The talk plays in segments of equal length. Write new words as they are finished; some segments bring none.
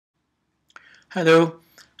Hello.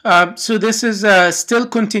 So this is still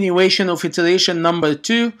continuation of iteration number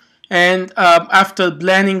 2, and after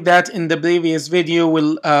planning that in the previous video,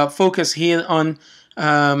 we'll focus here on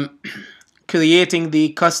creating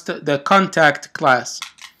the contact class.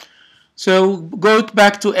 So go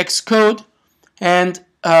back to Xcode and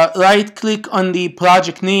right click on the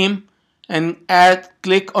project name and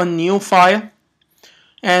click on new file,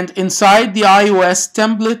 and inside the iOS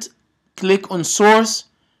template click on source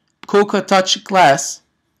ContactClass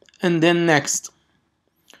and then next.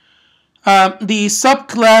 The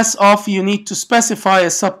subclass of, you need to specify a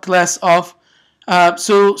subclass of.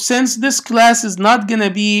 So since this class is not going to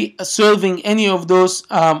be serving any of those,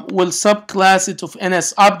 we'll subclass it of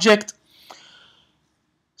NSObject.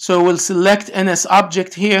 So we'll select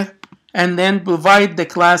NSObject here and then provide the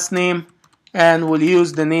class name, and we'll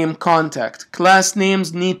use the name contact. Class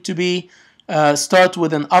names need to be start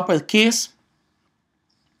with an uppercase,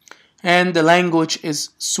 and the language is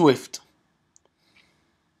Swift.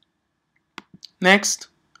 Next,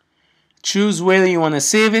 choose where you want to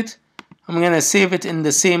save it. I'm going to save it in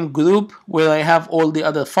the same group where I have all the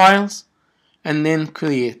other files, and then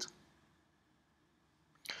create.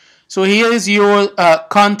 So here is your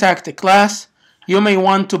contact class. You may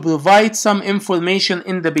want to provide some information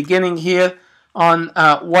in the beginning here on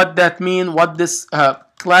what that means, what this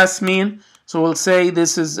class means. So we'll say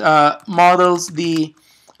this is models the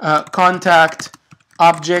contact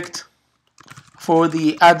object for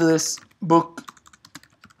the address book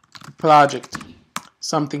project,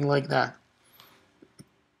 something like that.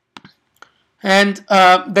 And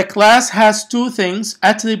the class has two things: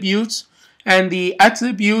 attributes, and the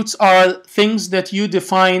attributes are things that you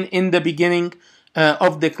define in the beginning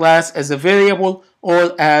of the class as a variable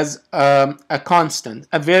or as a constant.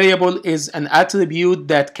 A variable is an attribute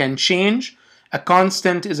that can change. A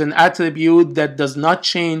constant is an attribute that does not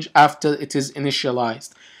change after it is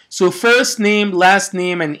initialized. So first name, last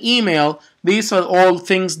name, and email, these are all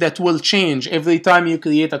things that will change every time you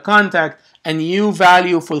create a contact. A new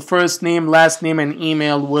value for first name, last name, and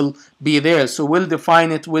email will be there. So we'll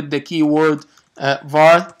define it with the keyword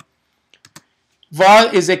var.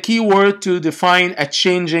 Var is a keyword to define a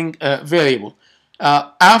changing variable.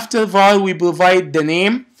 After var, we provide the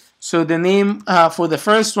name. So the name for the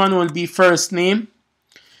first one will be first name.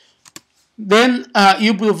 Then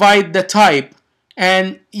you provide the type.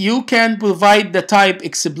 And you can provide the type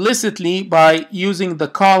explicitly by using the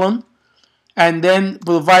colon, and then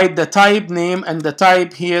provide the type name, and the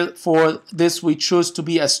type here for this we choose to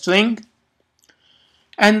be a string.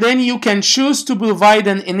 And then you can choose to provide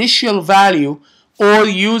an initial value or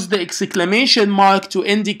use the exclamation mark to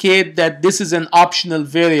indicate that this is an optional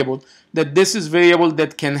variable, that this is a variable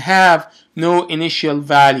that can have no initial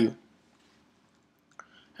value.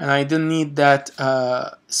 And I didn't need that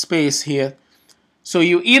space here. So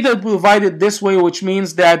you either provide it this way, which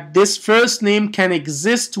means that this first name can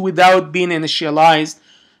exist without being initialized,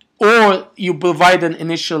 or you provide an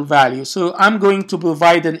initial value. So I'm going to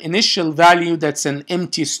provide an initial value that's an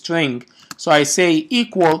empty string. So I say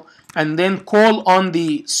equal, and then call on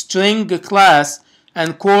the string class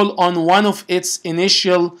and call on one of its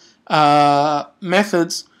initial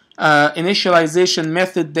methods, initialization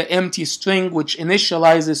method, the empty string, which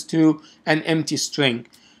initializes to an empty string.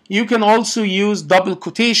 You can also use double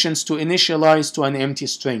quotations to initialize to an empty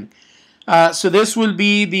string. So this will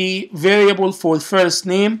be the variable for first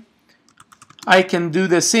name. I can do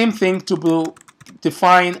the same thing to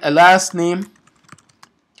define a last name.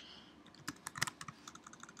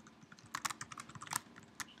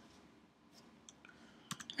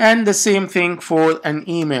 And the same thing for an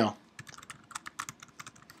email.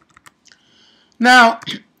 Now,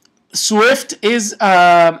 Swift is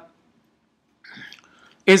a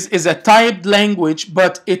typed language,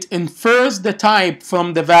 but it infers the type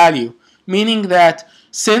from the value, meaning that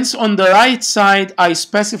since on the right side I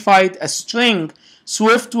specified a string,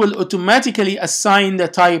 Swift will automatically assign the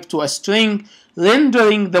type to a string,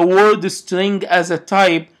 rendering the word string as a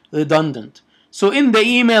type redundant. So in the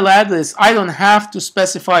email address, I don't have to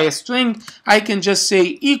specify a string. I can just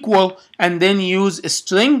say equal and then use a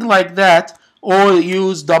string like that, or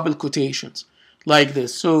use double quotations like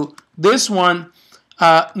this. So this one,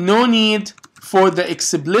 no need for the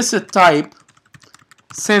explicit type,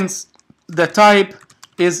 since the type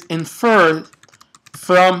is inferred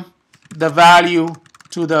from the value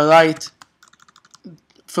to the right,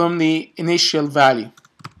 from the initial value.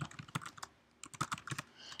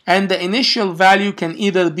 And the initial value can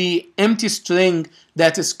either be empty string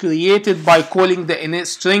that is created by calling the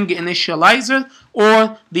string initializer,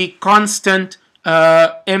 or the constant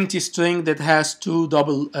empty string that has two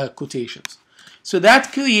double quotations. So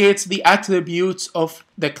that creates the attributes of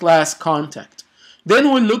the class contact.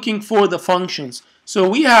 Then we're looking for the functions. So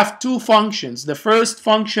we have two functions. The first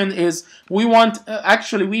function is we want,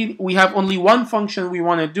 actually we have only one function we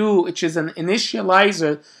want to do, which is an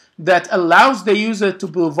initializer that allows the user to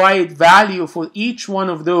provide value for each one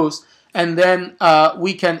of those, and then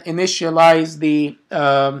we can initialize the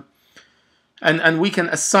and we can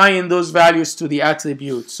assign those values to the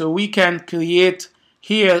attribute. So we can create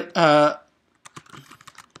here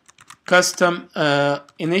custom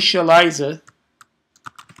initializer.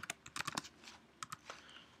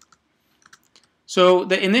 So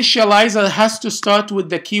the initializer has to start with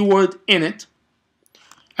the keyword init,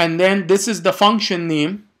 and then this is the function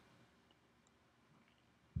name.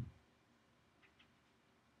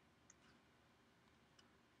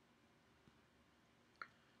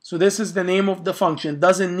 So this is the name of the function. It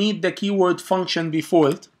doesn't need the keyword function before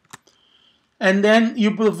it. And then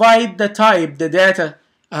you provide the type, the data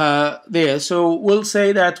there. So we'll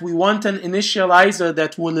say that we want an initializer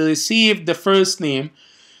that will receive the first name.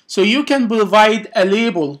 So you can provide a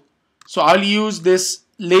label. So I'll use this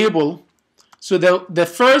label. So the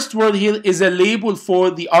first word here is a label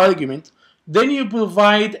for the argument. Then you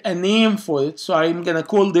provide a name for it. So I'm going to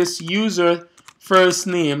call this user first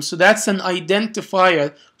name. So that's an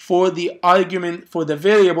identifier for the argument, for the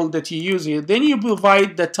variable that you use here. Then you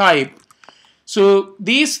provide the type. So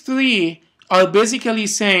these three are basically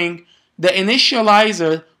saying the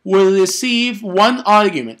initializer will receive one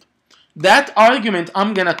argument. That argument,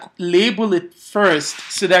 I'm going to label it first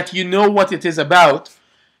so that you know what it is about,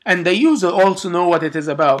 and the user also know what it is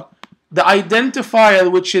about. The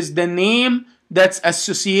identifier, which is the name that's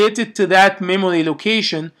associated to that memory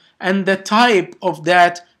location, and the type of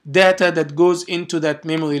that data that goes into that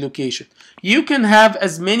memory location. You can have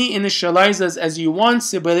as many initializers as you want,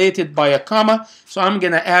 separated by a comma. So I'm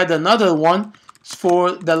going to add another one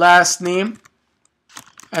for the last name,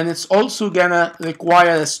 and it's also going to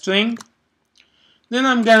require a string. Then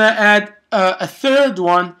I'm going to add a third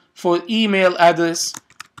one for email address,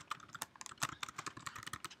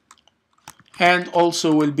 and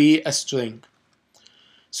also will be a string.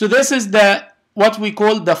 So this is what we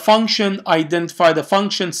call the function identifier, the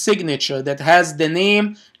function signature that has the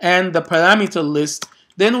name and the parameter list.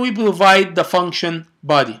 Then we provide the function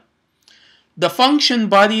body. The function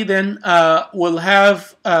body then will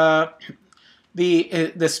have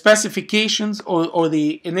the specifications or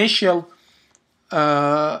the initial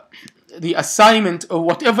the assignment or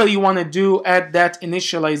whatever you want to do at that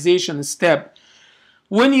initialization step.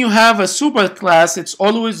 When you have a superclass, it's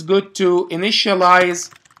always good to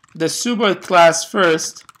initialize the superclass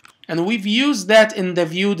first, and we've used that in the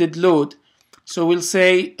view.load. So we'll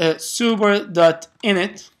say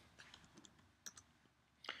super.init.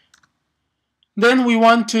 Then we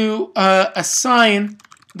want to assign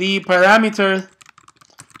the parameter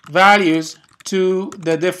values to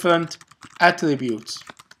the different attributes.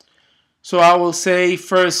 So I will say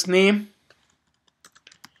first name,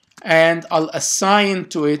 and I'll assign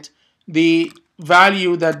to it the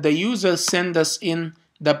value that the user sent us in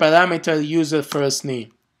the parameter user first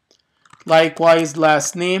name. Likewise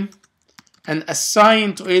last name, and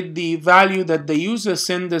assign to it the value that the user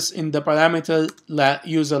sent us in the parameter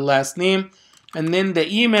user last name, and then the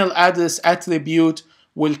email address attribute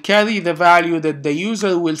will carry the value that the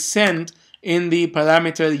user will send in the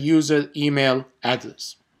parameter user email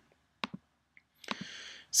address.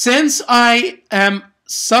 Since I am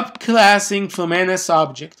subclassing from NS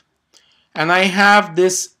object, and I have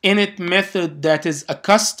this init method that is a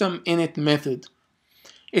custom init method,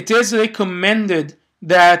 it is recommended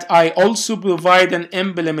that I also provide an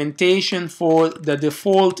implementation for the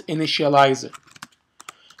default initializer.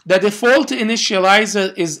 The default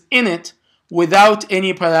initializer is init without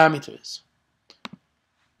any parameters.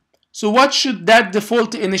 So what should that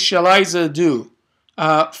default initializer do?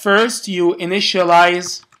 First, you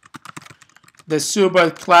initialize the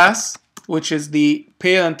superclass, which is the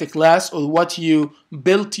parent class, or what you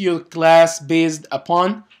built your class based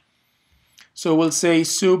upon. So we'll say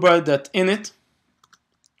super.init.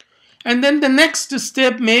 And then the next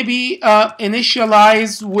step maybe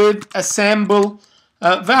initialize with a sample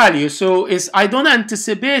value. So I don't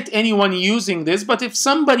anticipate anyone using this, but if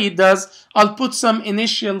somebody does, I'll put some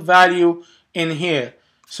initial value in here.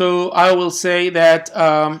 So I will say that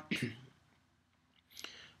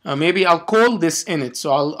maybe I'll call this init.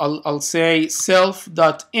 So I'll say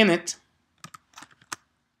self.init.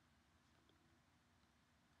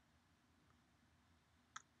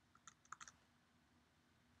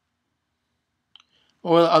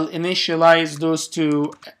 Or I'll initialize those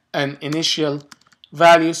to an initial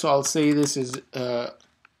value. So I'll say this is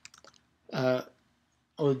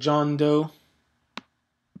or John Doe.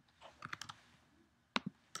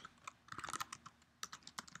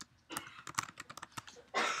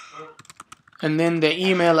 And then the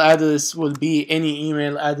email address will be any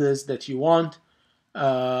email address that you want.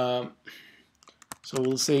 So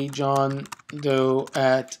we'll say John Doe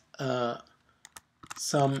at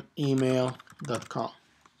someemail.com,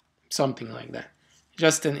 something like that.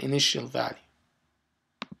 Just an initial value.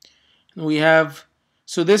 And we have,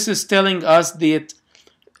 so this is telling us that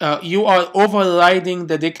you are overriding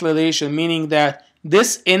the declaration, meaning that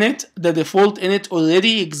this init, the default init,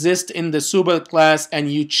 already exists in the superclass,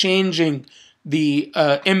 and you changing the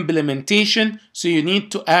implementation, so you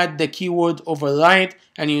need to add the keyword override,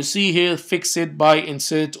 and you see here fix it by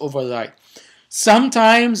insert override.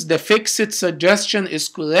 Sometimes the fix it suggestion is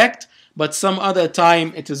correct, but some other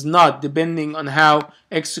time it is not, depending on how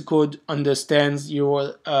Xcode understands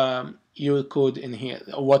your code in here,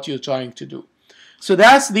 or what you're trying to do. So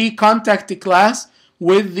that's the contact class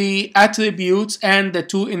with the attributes and the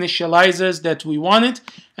two initializers that we wanted,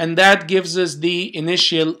 and that gives us the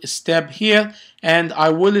initial step here. And I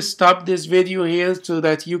will stop this video here so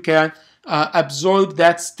that you can absorb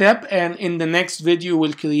that step, and in the next video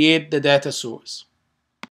we'll create the data source.